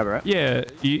 I can just grab it, right? Yeah,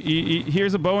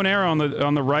 here's a bow and arrow on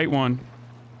the right one.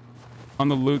 On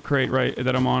the loot crate right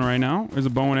that I'm on right now. There's a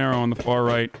bow and arrow on the far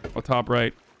right, or top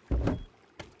right.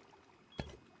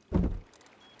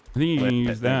 I think you can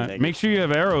use that. Make sure you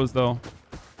have arrows though,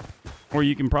 or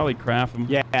you can probably craft them.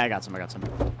 Yeah, I got some. I got some.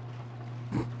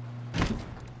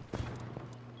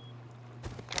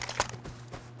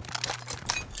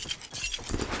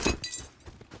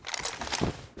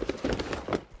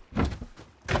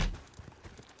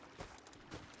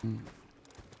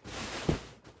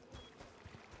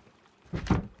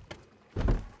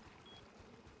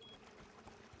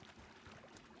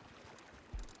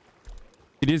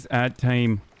 It is at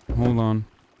time. Hold on.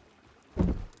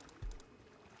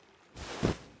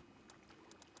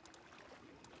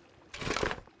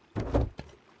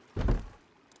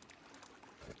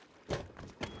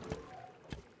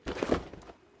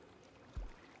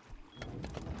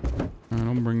 Alright,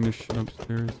 I'll bring this shit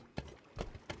upstairs.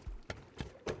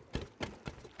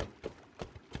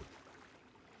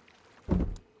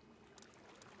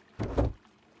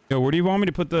 Yo, where do you want me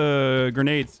to put the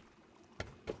grenades?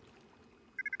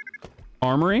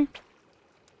 Armory?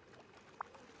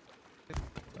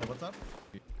 What's up?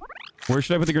 Where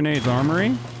should I put the grenades?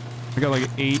 Armory? I got like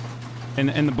 8.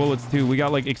 And the bullets too. We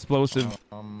got like explosive.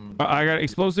 I got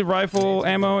explosive rifle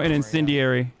ammo and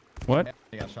incendiary. What?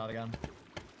 You got shot again?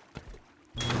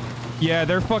 Yeah,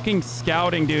 they're fucking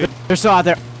scouting, dude. They're still out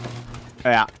there.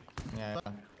 Yeah. Yeah.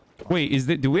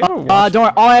 Wait, do we ever watch? Don't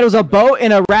worry. All I had was a bow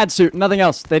and a rad suit. Nothing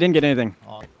else. They didn't get anything.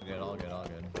 All good, all good, all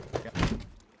good.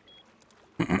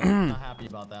 Not happy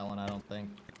about that one, I don't think.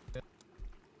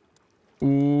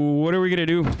 What are we gonna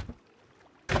do?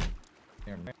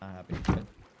 You're not happy.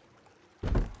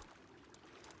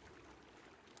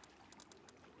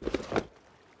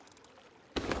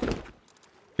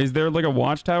 Is there like a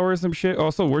watchtower or some shit?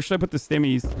 Also, where should I put the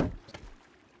stimmies?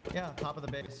 Yeah, top of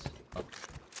the base.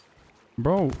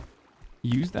 Bro,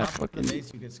 use that Top fucking... of the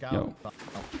base, you could scout. Yo.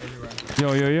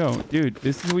 Everywhere. Yo. Dude,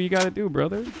 this is what you gotta do,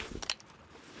 brother.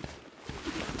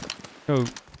 Yo,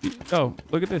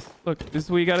 look at this. Look, this is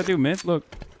what you gotta do, man. Look.